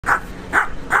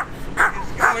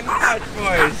watch,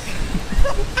 boys.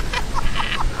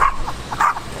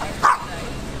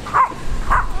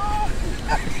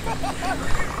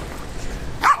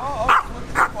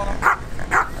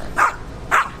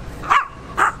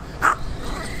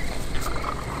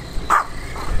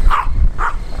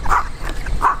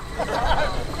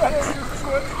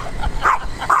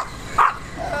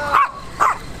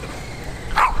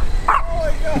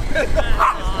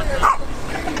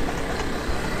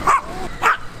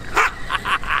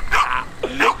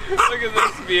 Look at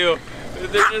this view.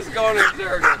 They're just going in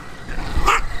circles.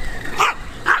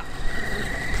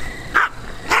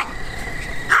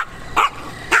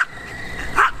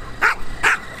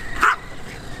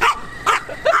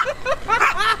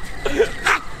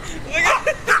 Look at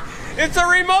it. It's a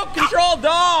remote control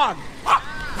dog.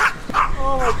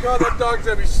 Oh my God, that dog's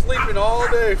gonna be sleeping all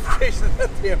day chasing that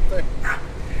damn thing.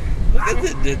 Look at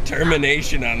the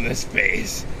determination on this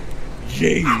face.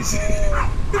 Jeez.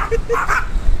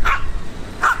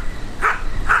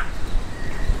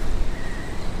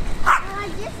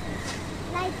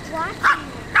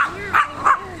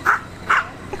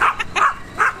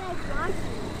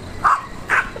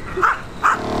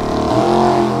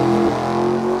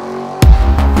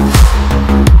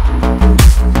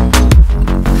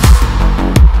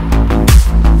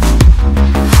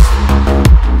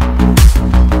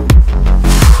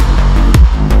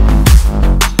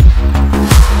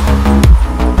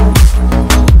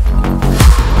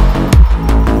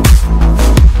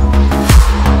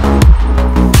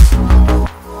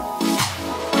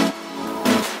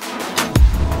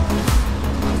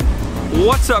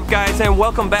 What's up, guys, and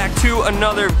welcome back to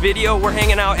another video. We're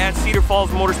hanging out at Cedar Falls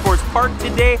Motorsports Park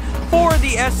today for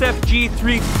the SFG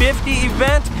 350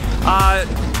 event.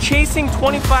 Chasing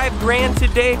 25 grand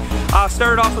today.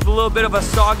 Started off with a little bit of a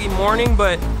soggy morning,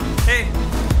 but hey,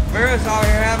 Vera's out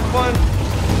here having fun.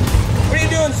 What are you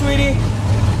doing, sweetie?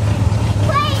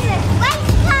 Playing with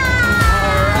race car!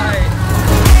 All right.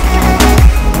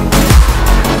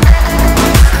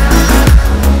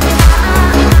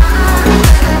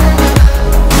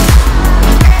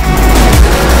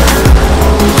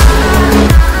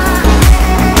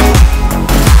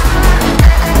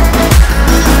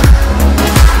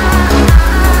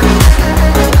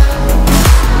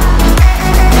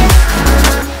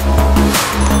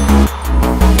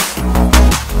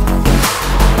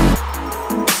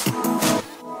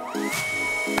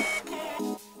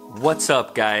 What's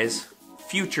up, guys?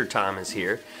 Future Tom is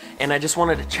here, and I just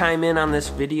wanted to chime in on this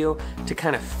video to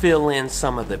kind of fill in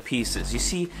some of the pieces. You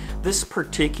see, this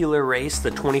particular race,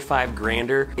 the 25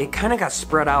 grander, it kind of got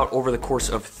spread out over the course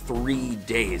of 3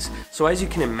 days. So as you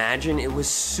can imagine, it was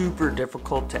super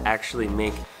difficult to actually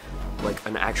make like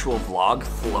an actual vlog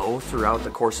flow throughout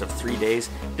the course of 3 days.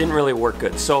 Didn't really work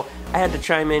good. So I had to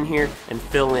chime in here and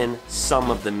fill in some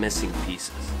of the missing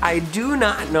pieces. I do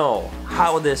not know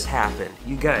how this happened.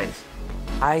 You guys,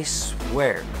 I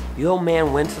swear, the old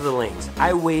man went to the lanes.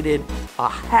 I waited a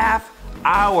half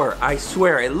hour, I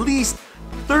swear, at least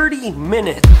 30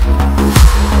 minutes.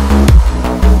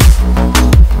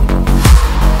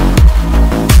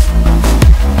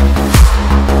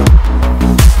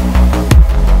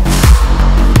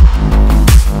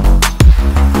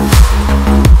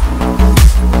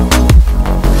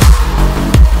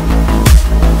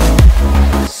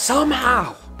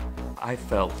 Somehow, I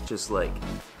felt just like,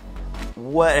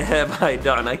 what have I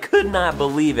done? I could not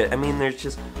believe it. I mean, there's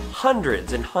just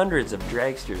hundreds and hundreds of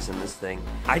dragsters in this thing.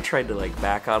 I tried to like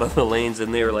back out of the lanes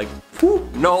and they were like,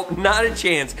 nope, not a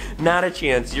chance, not a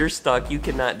chance. You're stuck, you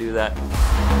cannot do that.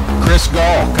 Chris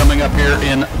Gall coming up here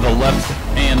in the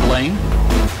left-hand lane.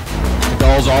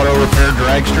 Gall's Auto Repair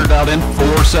dragster out in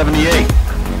 478.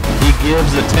 He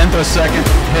gives a 1/10 of a second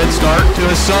head start to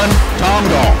his son, Tom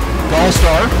Gall.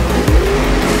 GallStar.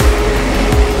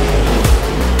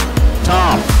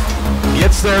 Tom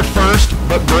gets there first,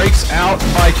 but breaks out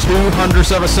by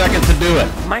 0.02 of a second to do it.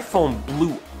 My phone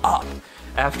blew up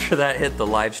after that hit the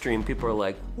live stream. People are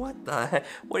like, what the heck?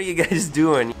 What are you guys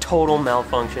doing? Total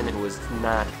malfunction. It was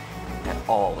not at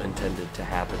all intended to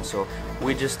happen. So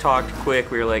we just talked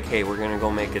quick. We were like, hey, we're gonna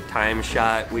go make a time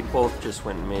shot. We both just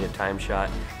went and made a time shot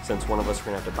since one of us were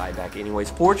gonna have to buy back anyways.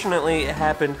 Fortunately, it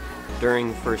happened during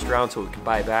the first round so we could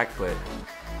buy back, but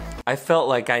I felt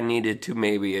like I needed to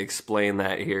maybe explain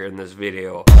that here in this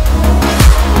video.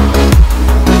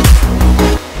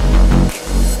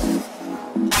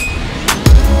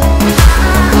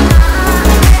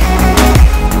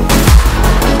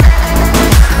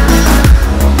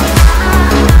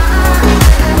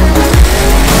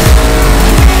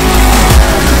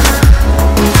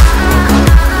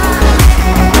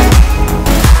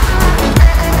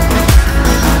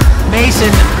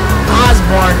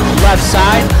 Osborne left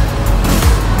side.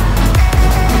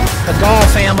 The Gall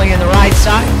family in the right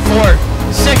side.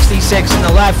 466 in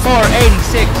the left,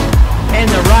 486 in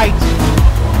the right.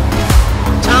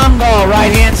 Tom Gall,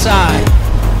 right hand side.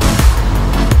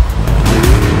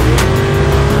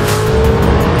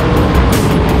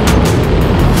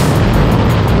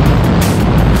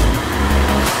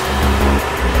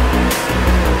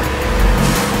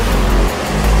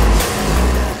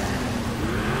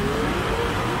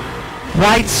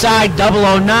 Right side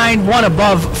 009, one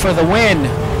above for the win.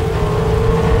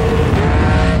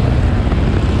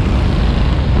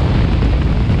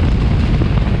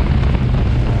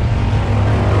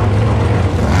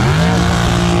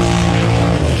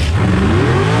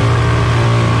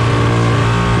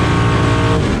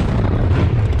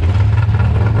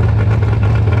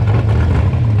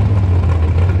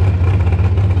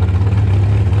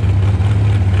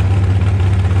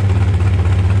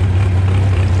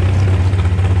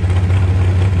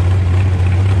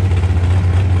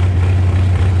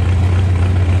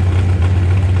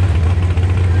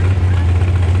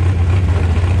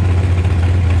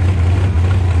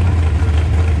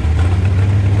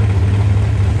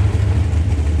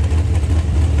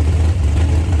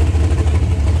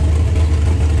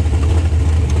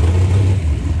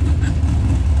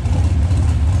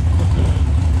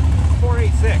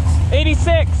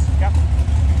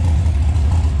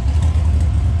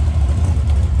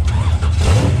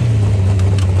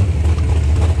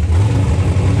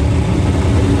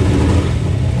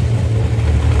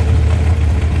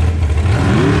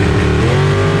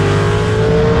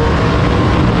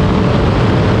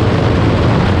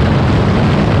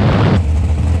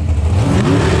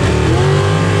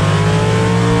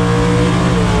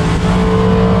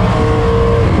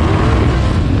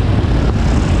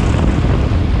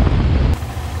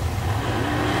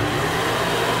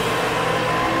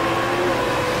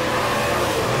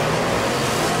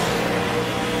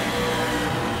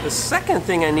 The second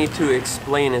thing I need to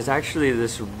explain is actually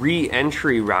this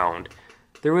re-entry round.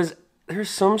 There's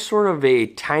some sort of a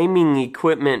timing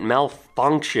equipment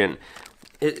malfunction.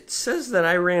 It says that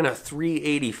I ran a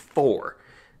 384.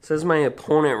 It says my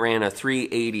opponent ran a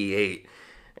 388.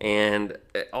 And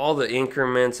all the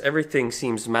increments, everything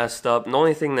seems messed up. The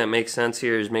only thing that makes sense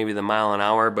here is maybe the mile an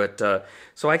hour, but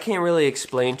so I can't really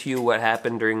explain to you what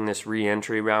happened during this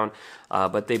re-entry round,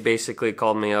 but they basically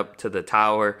called me up to the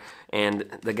tower, and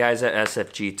the guys at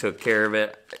SFG took care of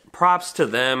it. Props to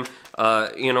them,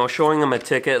 you know, showing them a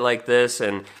ticket like this,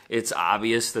 and it's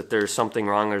obvious that there's something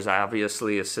wrong. There's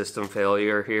obviously a system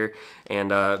failure here, and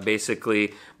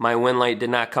basically my win light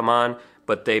did not come on,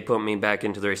 but they put me back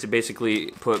into the race. They basically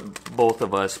put both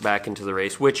of us back into the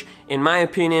race, which in my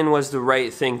opinion was the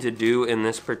right thing to do in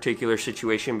this particular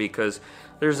situation, because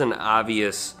there's an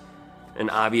obvious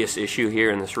issue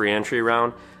here in this re-entry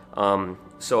round.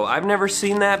 So I've never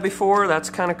seen that before. That's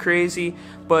kind of crazy,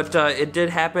 but it did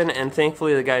happen, and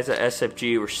thankfully the guys at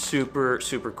SFG were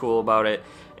super cool about it,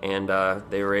 and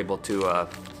they were able to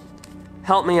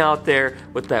help me out there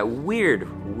with that weird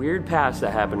pass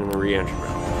that happened in the re-entry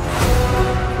round.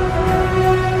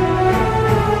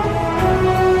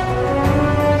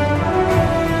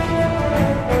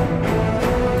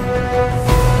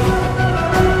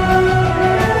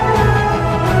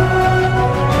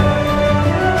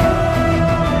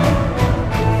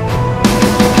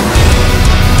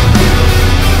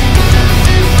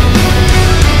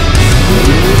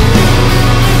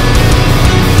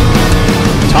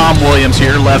 Williams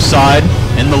here, left side,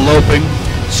 in the loping,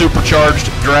 supercharged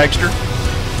dragster.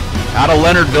 Out of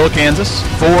Leonardville, Kansas,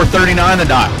 439 the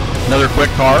dial. Another quick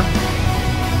car.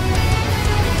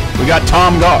 We got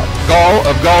Tom Gall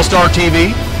of GallStar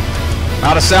TV.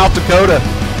 Out of South Dakota,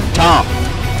 Tom.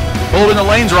 Pulled in the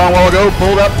lanes wrong a while ago,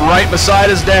 pulled up right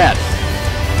beside his dad.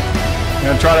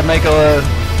 Gonna try to make a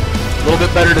little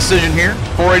bit better decision here.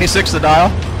 486 the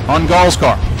dial on Gall's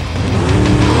car.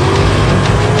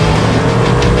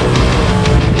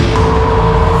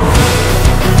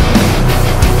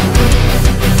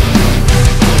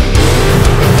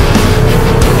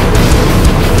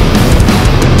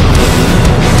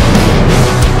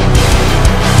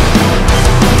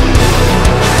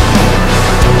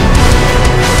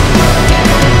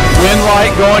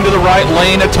 Going to the right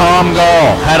lane of Tom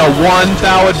Gall. Had a 1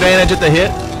 thou advantage at the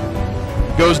hit.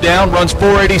 Goes down, runs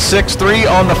 486.3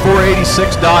 on the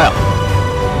 486 dial.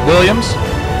 Williams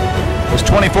was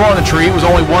 24 on the tree, was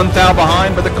only 1 thou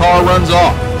behind, but the car runs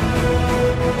off.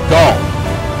 Gall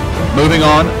moving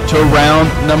on to round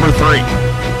number 3.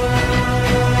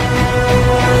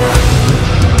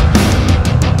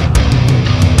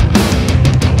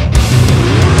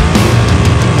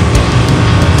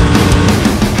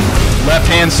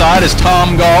 Left-hand side is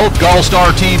Tom Gall,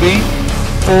 GallStar TV,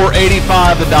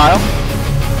 485 the dial.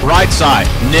 Right side,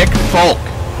 Nick Folk.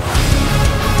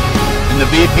 And the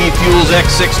VP Fuels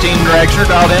X16 dragster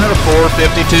dialed in at a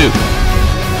 452.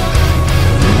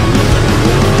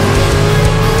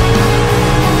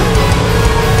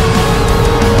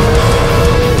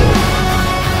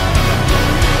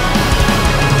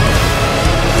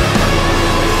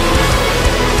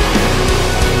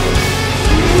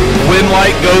 Win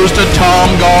light goes to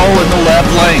Tom Gall in the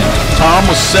left lane. Tom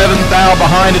was 7 thou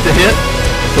behind at the hit,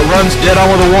 but runs dead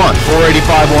on with a 1.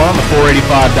 485 1 on the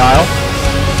 485 dial.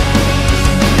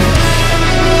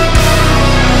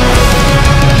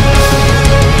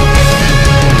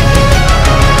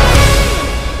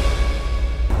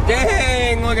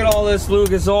 Dang, look at all this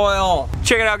Lucas Oil.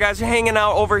 Check it out, guys. We're hanging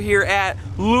out over here at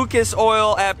Lucas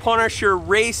Oil at Punisher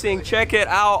Racing. Check it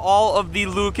out, all of the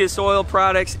Lucas Oil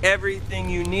products, everything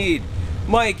you need.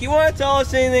 Mike, you want to tell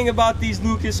us anything about these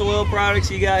Lucas Oil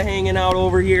products you got hanging out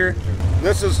over here?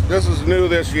 This is new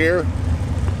this year.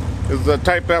 This is the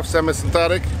Type F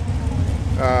semi-synthetic.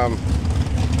 I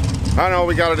don't know,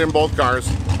 we got it in both cars.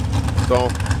 So,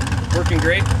 Working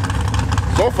great.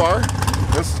 so far,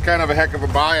 this is kind of a heck of a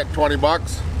buy at 20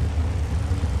 bucks.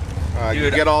 You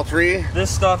Dude, get all three. This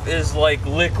stuff is like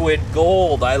liquid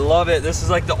gold. I love it. This is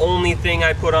like the only thing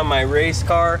I put on my race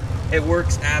car. It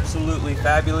works absolutely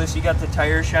fabulous. You got the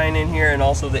tire shine in here and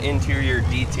also the interior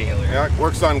detailer. Yeah, it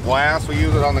works on glass. We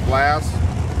use it on the glass.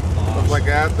 Stuff like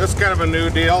that. This is kind of a new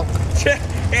deal.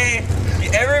 Hey,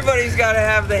 everybody's got to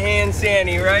have the hand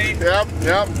sandy, right? Yep,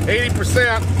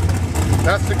 80%.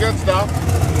 That's the good stuff.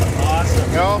 Awesome.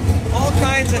 You know? All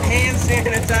kinds of hand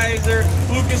sanitizer,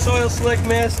 Lucas Oil Slick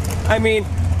Mist. I mean,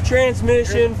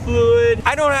 transmission fluid.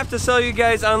 I don't have to sell you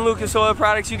guys on Lucas Oil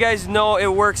products. You guys know it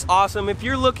works awesome. If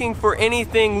you're looking for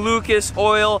anything Lucas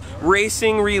Oil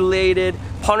racing related,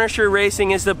 Punisher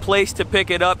Racing is the place to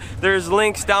pick it up. There's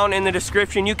links down in the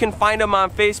description. You can find them on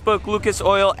Facebook, Lucas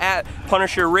Oil at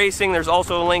Punisher Racing. There's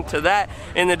also a link to that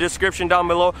in the description down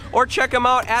below. Or check them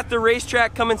out at the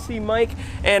racetrack. Come and see Mike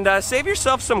and save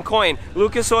yourself some coin.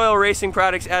 Lucas Oil Racing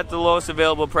products at the lowest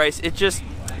available price.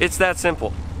 It's that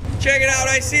simple. Check it out,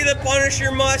 I see the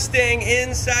Punisher Mustang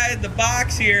inside the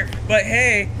box here, but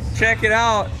hey, check it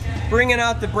out, bringing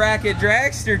out the bracket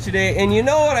dragster today, and you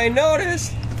know what I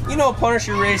noticed? You know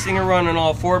Punisher Racing are running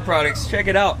all 4 products. Check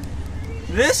it out.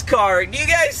 This car, do you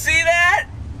guys see that?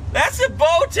 That's a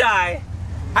bow tie.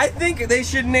 I think they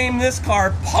should name this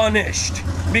car Punished,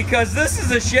 because this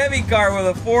is a Chevy car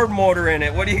with a Ford motor in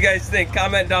it. What do you guys think?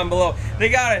 Comment down below.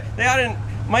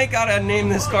 Mike gotta name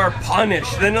this car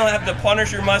Punished. Then they'll have the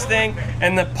Punisher Mustang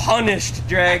and the Punished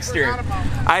dragster.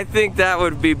 I think that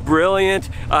would be brilliant.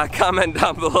 Comment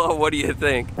down below, what do you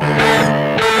think?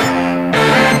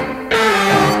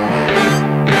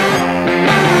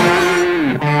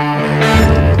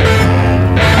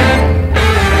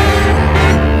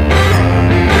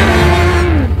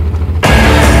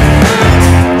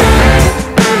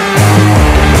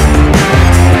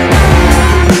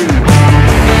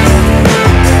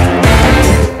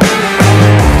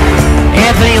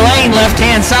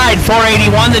 Left-hand side,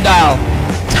 481 the dial.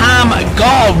 Tom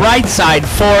Gall, right side,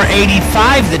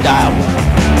 485 the dial.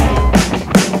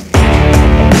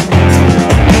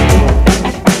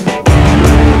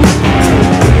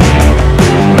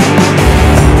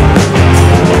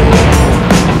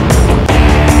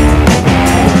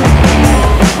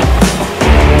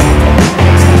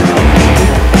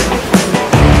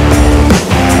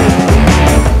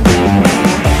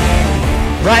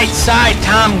 Right side,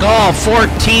 Tom Gall,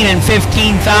 14 and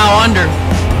 15 thou under.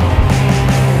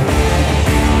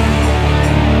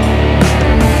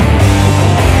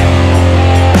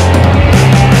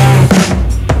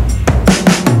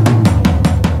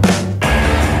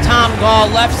 Tom Gall,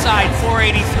 left side,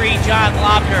 483, John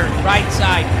Lobner, right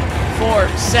side,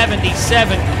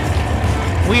 477.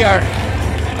 We are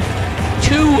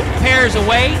 2 pairs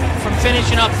away from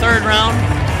finishing up 3rd round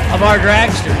of our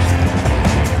dragsters.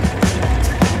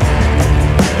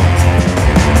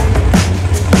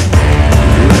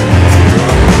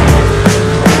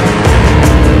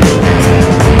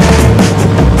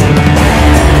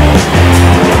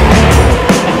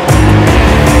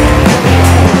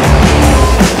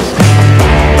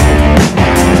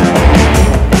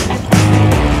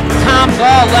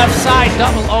 Left side,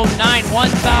 009, 1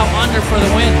 thou under for the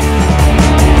win.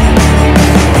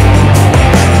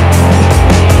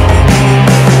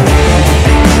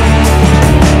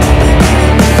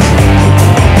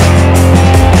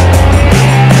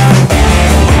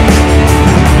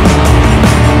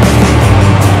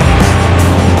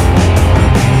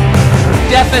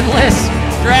 Deaf and List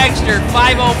dragster,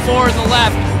 504 in the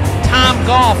left. Tom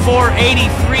Gall,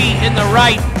 483 in the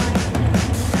right.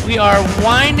 We are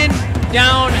winding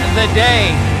down the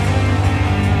day.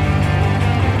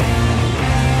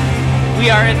 We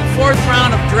are in the 4th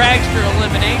round of dragster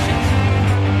eliminations.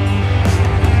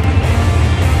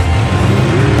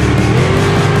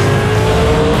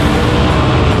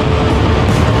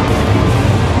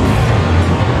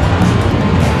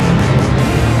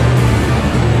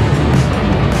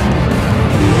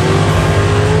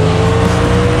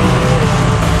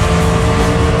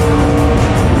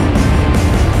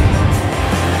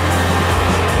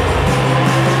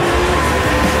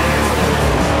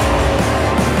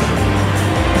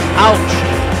 Ouch.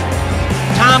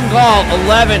 Tom Gall,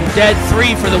 11, dead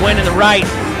 3 for the win in the right.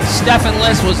 Stefan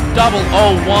Liss was double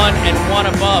 0-1 and 1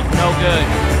 above, no good.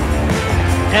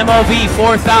 MOV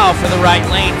 4th out for the right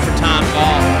lane for Tom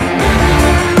Gall.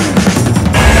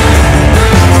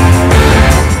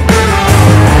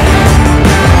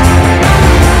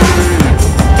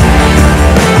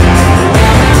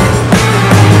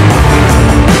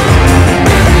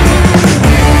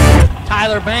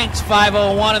 Banks,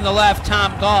 501 in the left.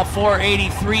 Tom Gall,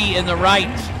 483 in the right.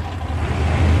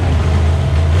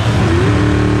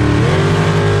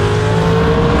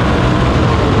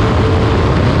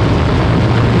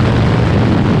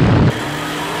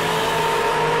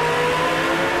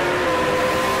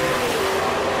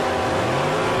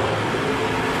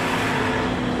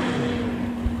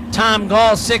 Tom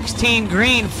Gall, 16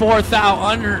 green, 4th out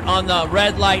under on the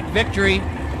red light victory.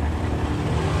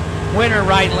 Winner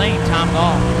right lane, Tom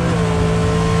Gall.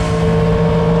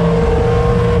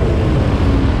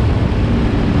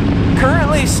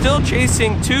 Currently still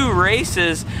chasing 2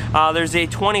 races. There's a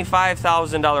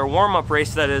 $25,000 warm-up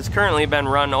race that has currently been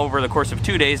run over the course of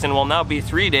 2 days and will now be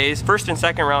 3 days. 1st and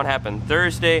 2nd round happened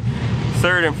Thursday.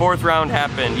 3rd and 4th round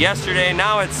happened yesterday.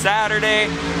 Now it's Saturday.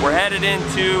 We're headed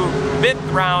into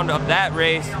 5th round of that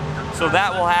race. So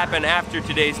that will happen after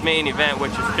today's main event,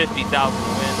 which is 50,000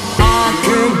 wins. I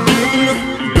can't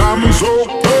get diamonds so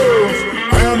pale,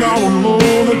 and I'm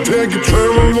gonna take you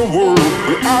traveling the world.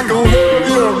 I can love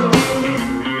you,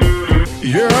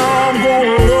 yeah, I'm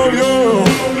gonna love you.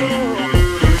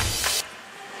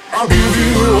 I'll give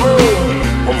you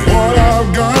all of what I've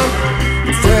got,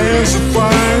 the fancy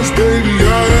finds, baby, I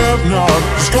have not.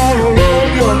 Just gonna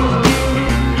love you,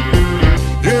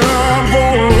 yeah, I'm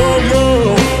gonna love you.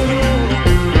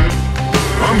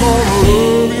 I'm gonna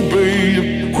love you,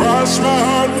 baby. Cross my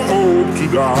heart and hope to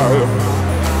die.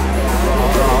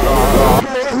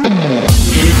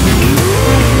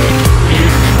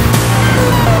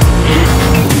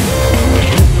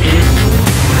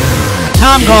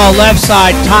 Tom Gall left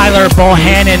side, Tyler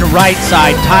Bohannon right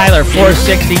side. Tyler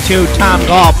 462, Tom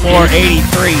Gall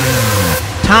 483.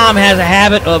 Tom has a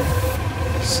habit of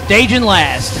staging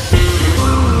last.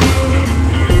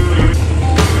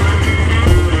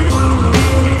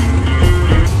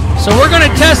 So we're going to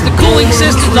test the cooling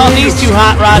systems on these 2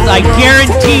 hot rods, I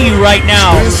guarantee you right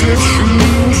now.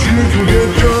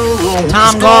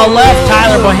 Tom Gall left,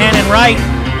 Tyler Bohannon right.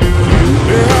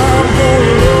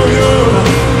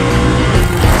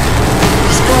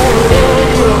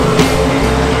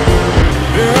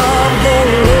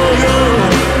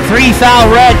 3 thou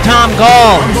red, Tom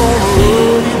Gall.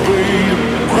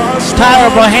 Tyler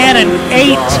Bohannon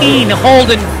 18,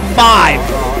 holding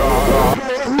 5.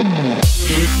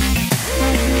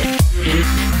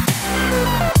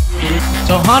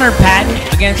 So Hunter Patton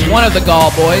against one of the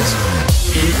Gall boys.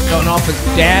 Don't know if it's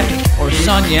dad or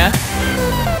son yet.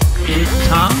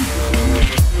 Tom?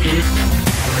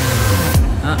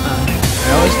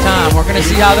 No, it's Tom. We're going to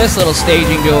see how this little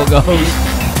staging duel goes.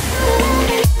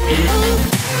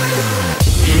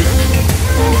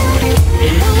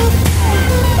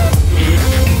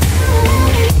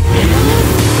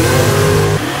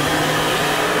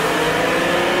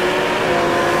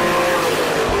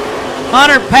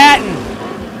 Hunter Patton,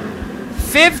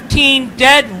 15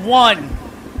 dead 1.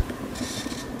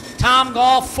 Tom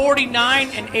Gall, 49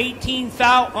 and 18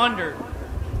 thou under.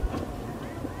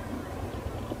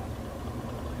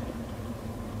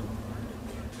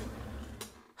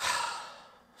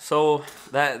 So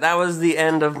that was the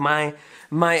end of my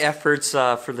efforts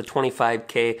for the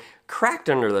 25K. Cracked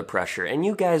under the pressure, and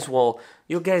you guys will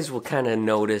kind of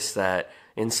notice that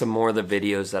in some more of the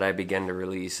videos that I begin to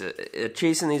release.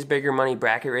 Chasing these bigger money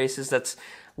bracket races, that's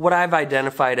what I've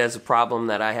identified as a problem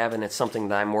that I have, and it's something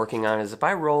that I'm working on, is if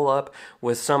I roll up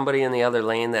with somebody in the other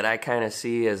lane that I kind of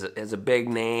see as a big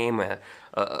name,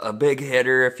 a big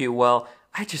hitter, if you will,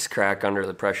 I just crack under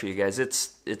the pressure, you guys. It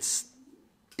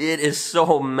is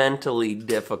so mentally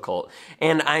difficult.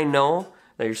 And I know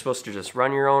that you're supposed to just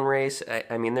run your own race.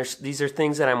 I mean, these are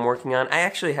things that I'm working on. I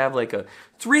actually have like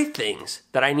 3 things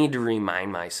that I need to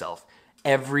remind myself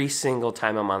every single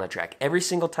time I'm on the track. Every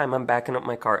single time I'm backing up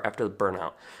my car after the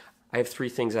burnout. I have 3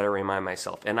 things that I remind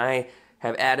myself. And I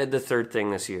have added the 3rd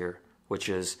thing this year, which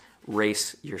is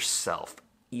race yourself.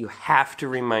 You have to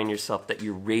remind yourself that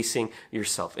you're racing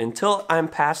yourself. Until I'm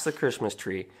past the Christmas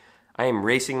tree, I am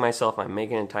racing myself. I'm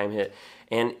making a time hit.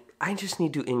 And I just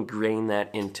need to ingrain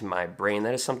that into my brain.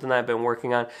 That is something that I've been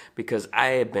working on because I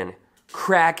have been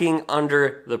cracking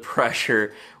under the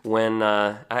pressure when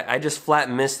I just flat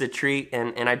miss the tree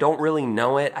and I don't really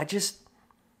know it. I just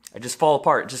fall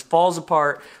apart. It just falls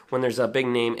apart when there's a big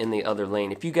name in the other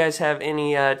lane. If you guys have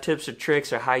any tips or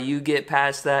tricks or how you get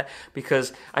past that,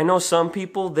 because I know some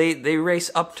people, they race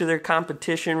up to their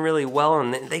competition really well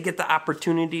and they get the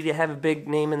opportunity to have a big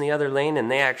name in the other lane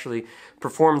and they actually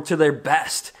perform to their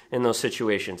best in those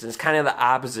situations. And it's kind of the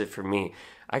opposite for me.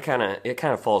 It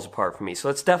kind of falls apart for me. So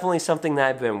it's definitely something that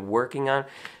I've been working on,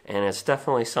 and it's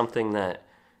definitely something that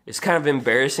is kind of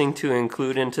embarrassing to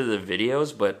include into the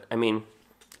videos, but I mean,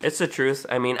 it's the truth.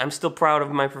 I mean, I'm still proud of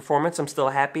my performance. I'm still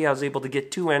happy. I was able to get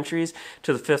 2 entries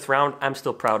to the 5th round. I'm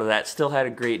still proud of that. Still had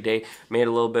a great day. Made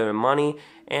a little bit of money.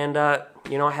 And,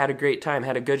 you know, I had a great time.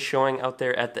 Had a good showing out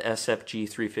there at the SFG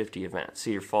 350 event,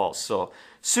 Cedar Falls. So,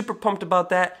 super pumped about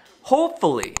that.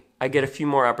 Hopefully, I get a few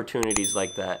more opportunities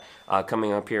like that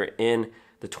coming up here in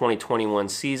the 2021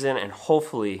 season. And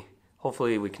hopefully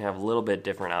we can have a little bit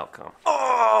different outcome.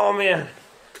 Oh, man.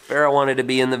 Farrah wanted to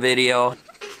be in the video.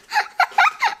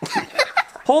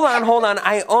 Hold on.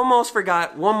 I almost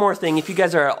forgot one more thing. If you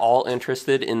guys are at all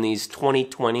interested in these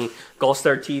 2020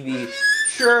 GallStar TV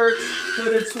shirts,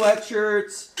 hooded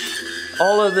sweatshirts,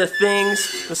 all of the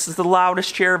things, this is the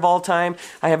loudest chair of all time.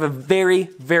 I have a very,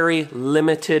 very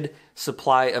limited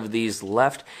supply of these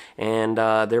left, and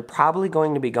they're probably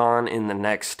going to be gone in the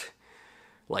next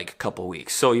like couple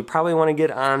weeks. So you probably want to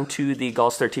get on to the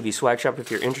GallStar TV swag shop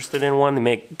if you're interested in one. They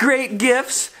make great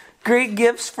gifts. Great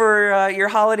gifts for your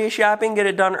holiday shopping. Get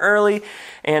it done early.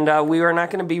 And we are not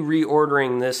going to be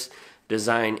reordering this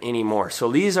design anymore.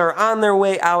 So these are on their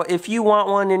way out. If you want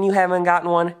one and you haven't gotten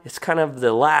one, it's kind of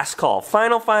the last call.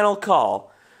 Final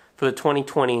call for the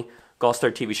 2020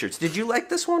 GallStar TV shirts. Did you like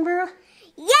this one, Vera?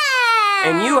 Yeah!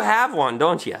 And you have one,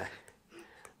 don't you?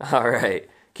 All right.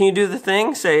 Can you do the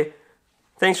thing? Say,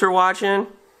 thanks for watching.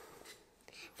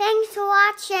 Thanks for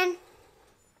watching.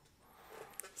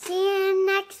 See you in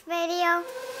the next video.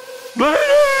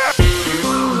 Later!